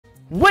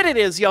What it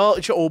is, y'all,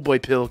 it's your old boy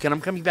Pilk, and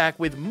I'm coming back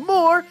with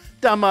more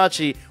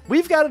Danmachi.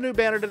 We've got a new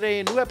banner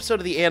today, a new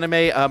episode of the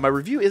anime. My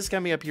review is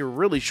coming up here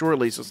really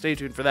shortly, so stay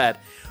tuned for that.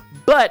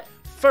 But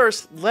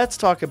first, let's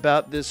talk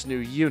about this new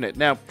unit.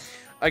 Now,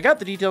 I got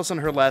the details on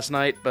her last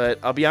night, but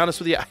I'll be honest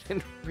with you, I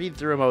didn't read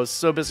through them. I was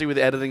so busy with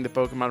editing the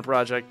Pokemon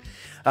project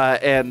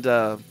and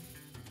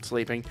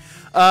sleeping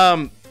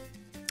that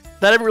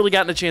I haven't really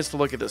gotten a chance to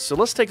look at this. So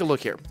let's take a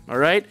look here, all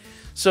right?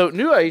 So,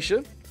 new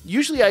Aisha.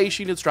 Usually Aisha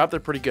units drop, they're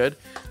pretty good.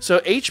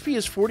 So HP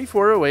is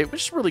 4408,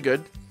 which is really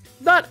good.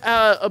 Not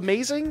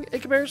amazing in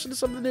comparison to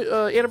some of the new,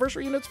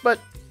 anniversary units, but,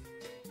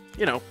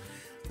 you know,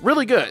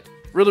 really good.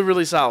 Really,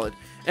 really solid.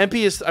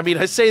 MP is, I mean,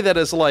 I say that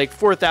as like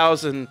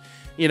 4,000,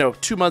 you know,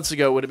 2 months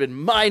ago would have been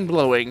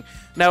mind-blowing.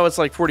 Now it's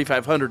like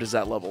 4,500 is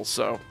that level,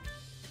 so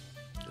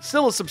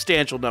still a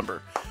substantial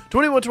number.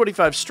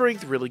 2125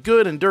 strength, really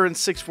good. Endurance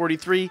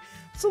 643,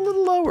 it's a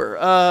little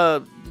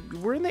lower.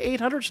 We're in the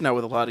 800s now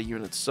with a lot of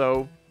units,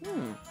 so...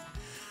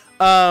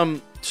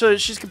 So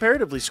she's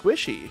comparatively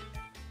squishy,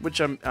 which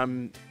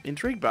I'm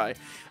intrigued by.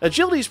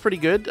 Agility is pretty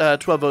good,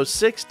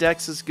 1206.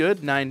 Dex is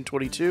good,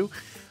 922.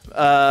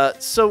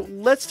 So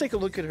let's take a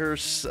look at her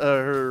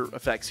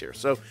effects here.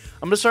 So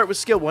I'm gonna start with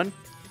skill 1.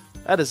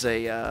 That is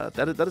a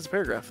that is a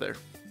paragraph there.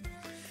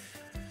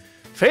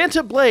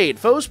 Phantom Blade,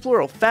 foes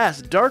plural,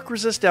 fast, dark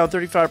resist down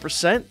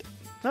 35%,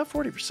 not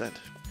 40%.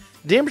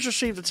 Damage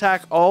received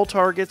attack all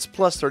targets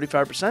plus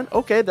 35%.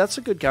 Okay, that's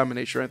a good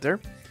combination right there.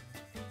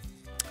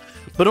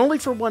 But only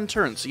for one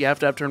turn, so you have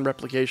to have turn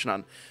replication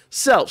on.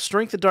 Self,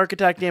 strength and dark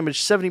attack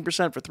damage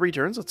 70% for 3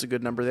 turns, that's a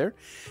good number there.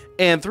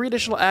 And 3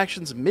 additional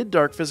actions,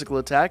 mid-dark physical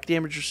attack,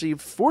 damage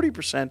received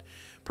 40%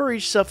 per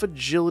each self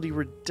agility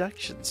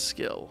reduction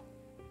skill.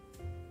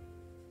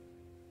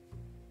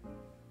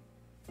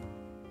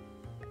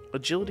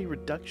 Agility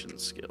reduction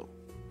skill.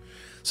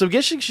 So I'm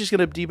guessing she's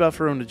going to debuff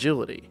her own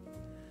agility.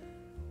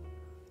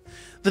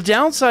 The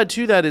downside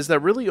to that is that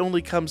really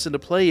only comes into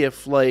play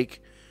if,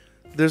 like,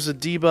 there's a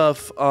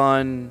debuff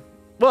on...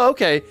 Well,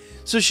 okay,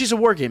 so she's a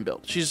wargame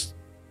build. She's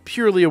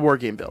purely a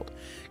wargame build.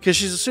 Because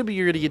she's assuming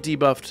you're going to get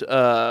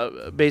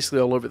debuffed basically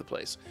all over the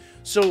place.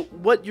 So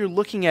what you're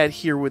looking at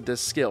here with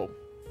this skill,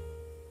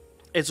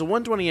 it's a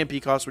 120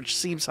 MP cost, which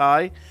seems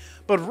high,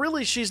 but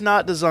really she's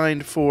not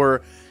designed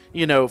for,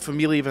 you know,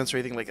 familia events or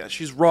anything like that.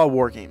 She's raw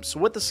wargames. So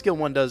what the skill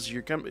 1 does,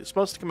 you're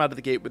supposed to come out of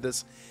the gate with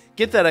this,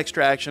 get that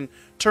extra action.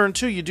 Turn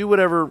 2, you do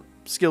whatever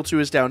skill 2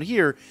 is down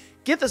here,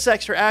 get this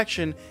extra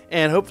action,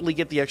 and hopefully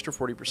get the extra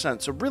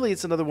 40%. So really,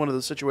 it's another one of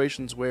those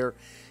situations where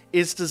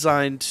it's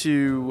designed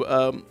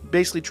to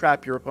basically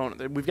trap your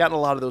opponent. We've gotten a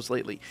lot of those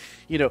lately.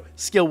 You know,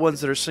 skill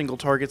 1s that are single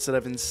targets that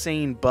have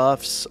insane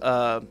buffs,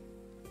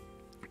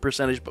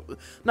 percentage,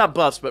 not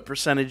buffs, but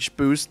percentage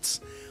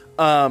boosts.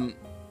 And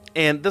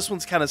this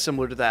one's kind of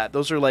similar to that.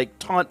 Those are like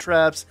taunt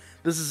traps.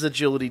 This is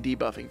agility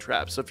debuffing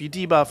traps. So if you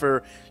debuff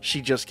her, she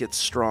just gets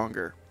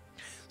stronger.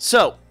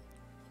 So,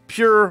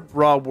 pure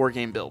raw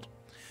wargame build.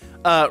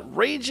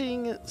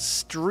 Raging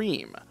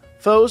Stream.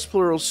 Foes,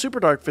 plural,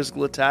 super dark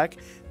physical attack.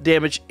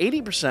 Damage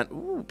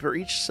 80% per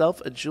each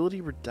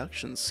self-agility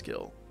reduction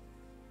skill.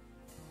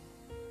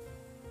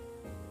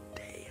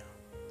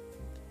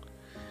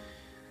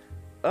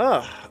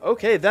 Damn.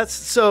 Okay, that's...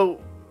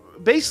 So,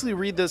 basically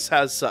read this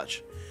as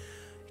such.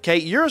 Okay,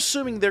 you're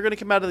assuming they're going to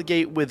come out of the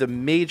gate with a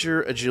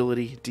major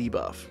agility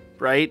debuff,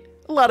 right?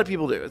 A lot of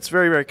people do. It's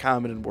very, very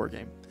common in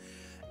wargame.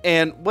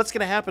 And what's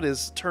going to happen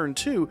is, turn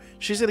 2,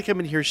 she's going to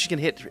come in here, she can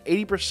hit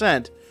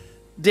 80%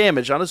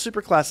 damage on a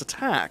superclass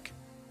attack.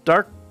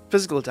 Dark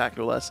physical attack,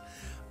 no less.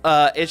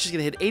 And she's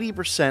going to hit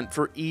 80%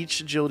 for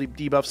each agility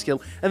debuff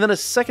skill, and then a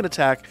second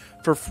attack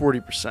for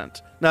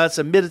 40%. Now, it's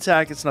a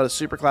mid-attack, it's not a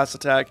superclass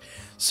attack.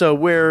 So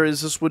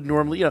whereas this would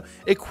normally, you know,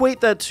 equate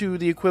that to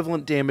the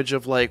equivalent damage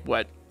of, like,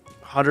 what,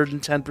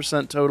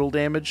 110% total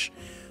damage?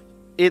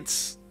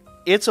 It's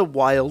a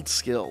wild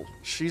skill.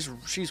 She's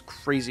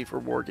crazy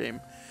for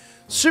wargame.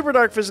 Super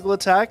Dark Physical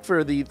Attack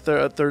for the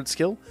third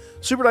skill.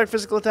 Super Dark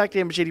Physical Attack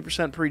damage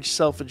 80% per each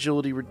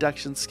self-agility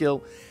reduction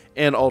skill.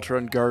 And Ultra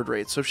on guard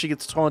rate. So if she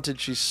gets taunted,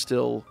 she's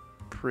still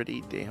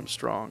pretty damn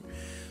strong.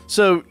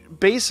 So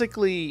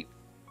basically,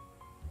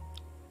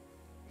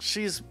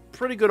 she's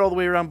pretty good all the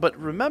way around. But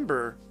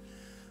remember,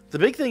 the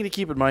big thing to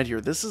keep in mind here,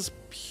 this is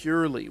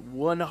purely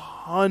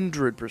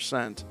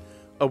 100%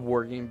 a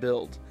wargame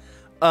build.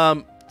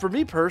 For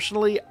me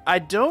personally, I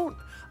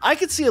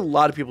could see a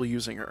lot of people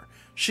using her.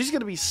 She's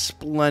going to be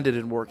splendid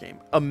in wargame.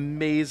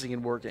 Amazing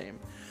in wargame.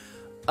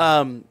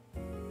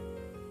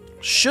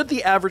 Should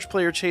the average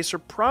player chase her?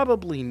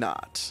 Probably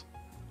not.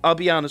 I'll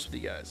be honest with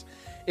you guys.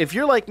 If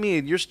you're like me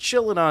and you're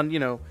chilling on, you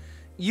know,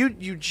 you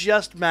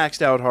just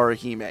maxed out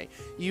Haruhime.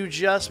 You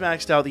just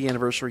maxed out the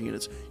anniversary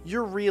units.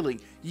 You're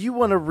reeling. You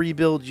want to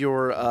rebuild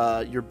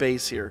your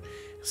base here.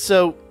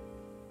 So,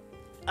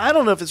 I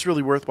don't know if it's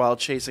really worthwhile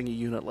chasing a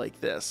unit like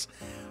this.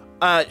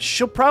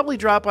 She'll probably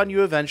drop on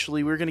you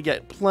eventually. We're going to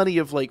get plenty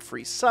of, like,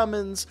 free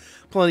summons,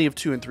 plenty of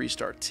 2- and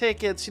 3-star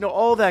tickets, you know,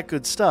 all that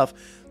good stuff.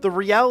 The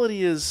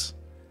reality is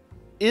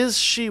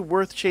she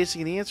worth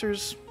chasing? And the answer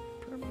is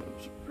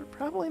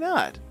probably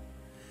not.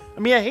 I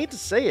mean, I hate to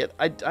say it.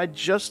 I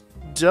just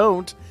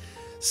don't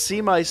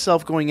see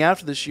myself going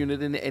after this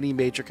unit in any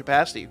major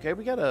capacity. Okay,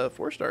 we got a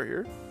 4-star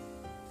here.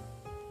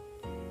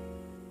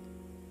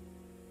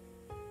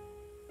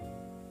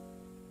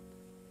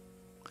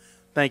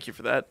 Thank you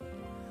for that.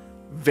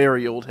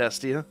 Very old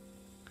Hestia.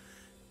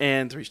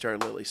 And 3-star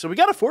Lily. So we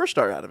got a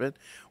 4-star out of it.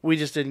 We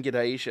just didn't get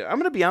Aisha. I'm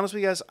going to be honest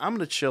with you guys. I'm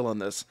going to chill on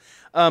this.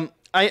 I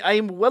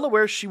am well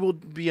aware she will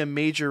be a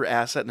major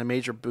asset and a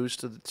major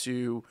boost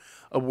to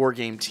a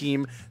Wargame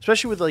team,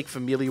 especially with like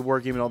Familia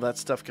Wargame and all that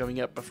stuff coming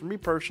up. But for me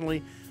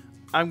personally,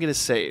 I'm going to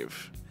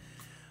save.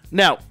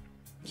 Now,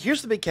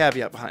 here's the big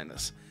caveat behind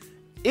this.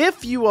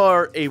 If you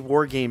are a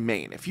Wargame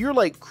main, if you're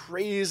like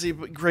crazy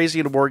into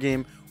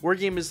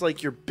Wargame is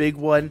like your big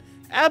one,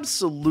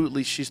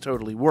 absolutely she's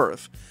totally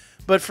worth.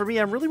 But for me,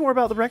 I'm really more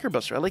about the Record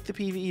Buster. I like the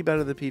PvE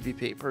better than the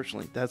PvP,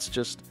 personally. That's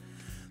just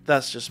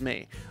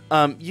me.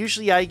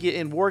 Usually I get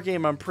in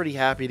Wargame, I'm pretty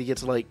happy to get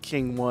to like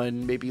King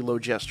 1, maybe low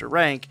Jester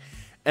rank,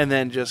 and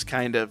then just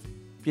kind of,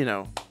 you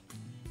know,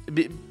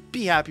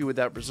 be happy with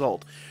that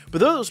result. But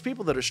there are those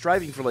people that are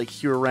striving for like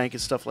hero rank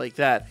and stuff like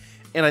that,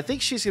 and I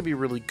think she's going to be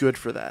really good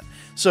for that.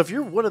 So if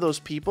you're one of those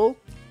people,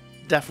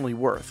 definitely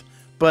worth.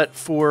 But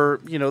for,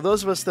 you know,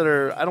 those of us that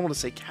are, I don't want to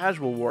say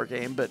casual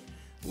Wargame, but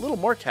a little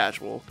more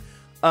casual,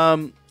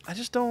 I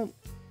just don't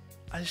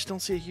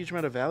see a huge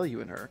amount of value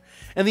in her.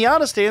 And the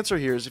honest answer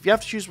here is if you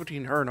have to choose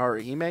between her and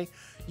Haruhime,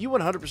 you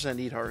 100%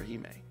 need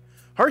Haruhime.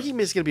 Haruhime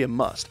is going to be a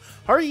must.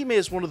 Haruhime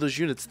is one of those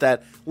units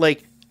that,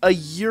 like, a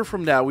year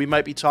from now, we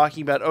might be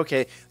talking about,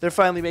 okay, they're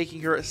finally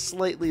making her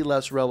slightly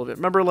less relevant.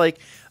 Remember, like,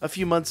 a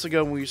few months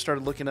ago when we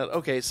started looking at,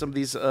 okay, some of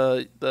these,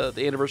 the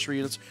anniversary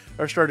units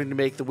are starting to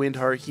make the Wind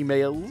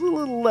Haruhime a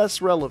little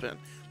less relevant.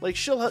 Like,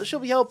 she'll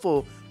be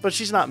helpful, but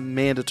she's not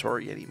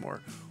mandatory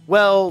anymore.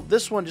 Well,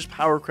 this one just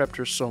power crept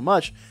her so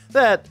much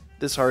that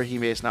this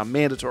Haruhime is now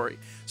mandatory.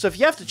 So if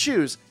you have to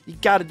choose, you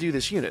got to do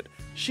this unit.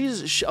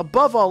 She's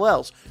above all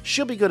else,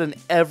 she'll be good in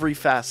every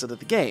facet of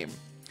the game.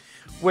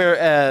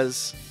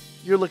 Whereas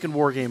you're looking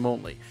Wargame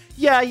only.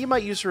 Yeah, you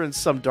might use her in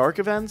some dark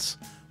events,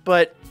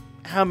 but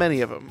how many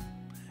of them?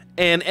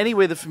 And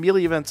anyway, the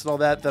Familia events and all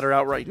that are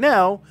out right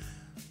now,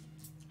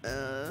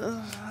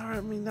 I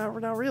mean, not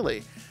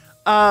really.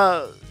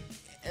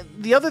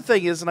 The other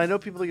thing is, and I know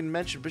people are going to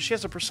mention, but she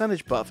has a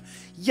percentage buff.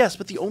 Yes,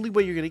 but the only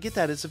way you're going to get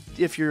that is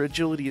if your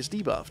agility is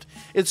debuffed.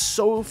 It's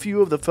so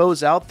few of the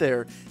foes out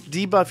there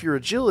debuff your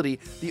agility.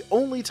 The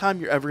only time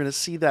you're ever going to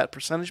see that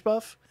percentage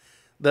buff,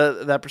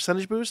 that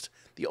percentage boost,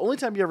 the only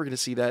time you're ever going to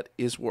see that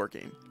is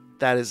Wargame.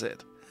 That is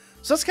it.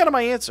 So that's kind of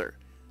my answer.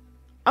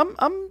 I'm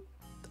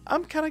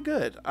kind of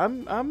good.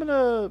 I'm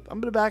gonna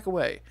back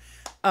away.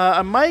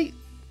 I might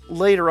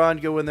later on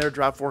go in there,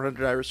 drop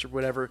 400 Iris or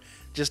whatever,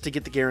 just to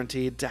get the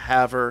guaranteed to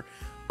have her.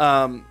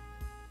 But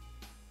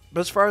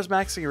as far as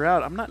maxing her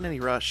out, I'm not in any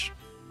rush.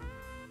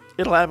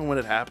 It'll happen when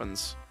it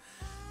happens.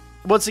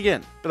 Once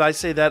again, but I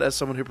say that as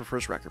someone who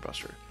prefers Record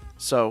Buster.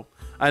 So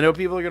I know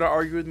people are going to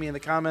argue with me in the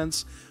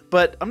comments,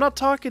 but I'm not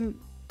talking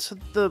to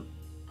the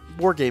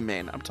Wargame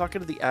main. I'm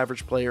talking to the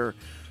average player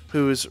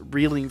who's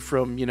reeling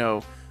from, you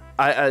know,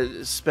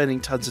 spending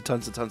tons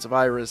of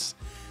Iris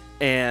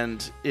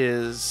and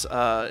is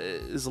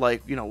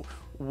like, you know,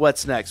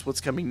 what's next?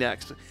 What's coming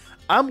next?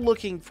 I'm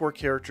looking for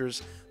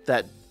characters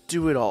that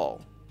do it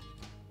all.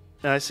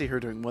 And I see her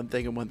doing one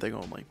thing and one thing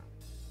only.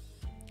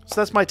 So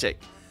that's my take.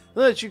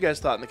 Let you guys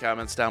thought in the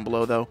comments down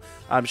below, though.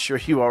 I'm sure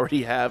you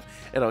already have,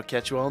 and I'll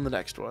catch you all in the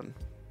next one.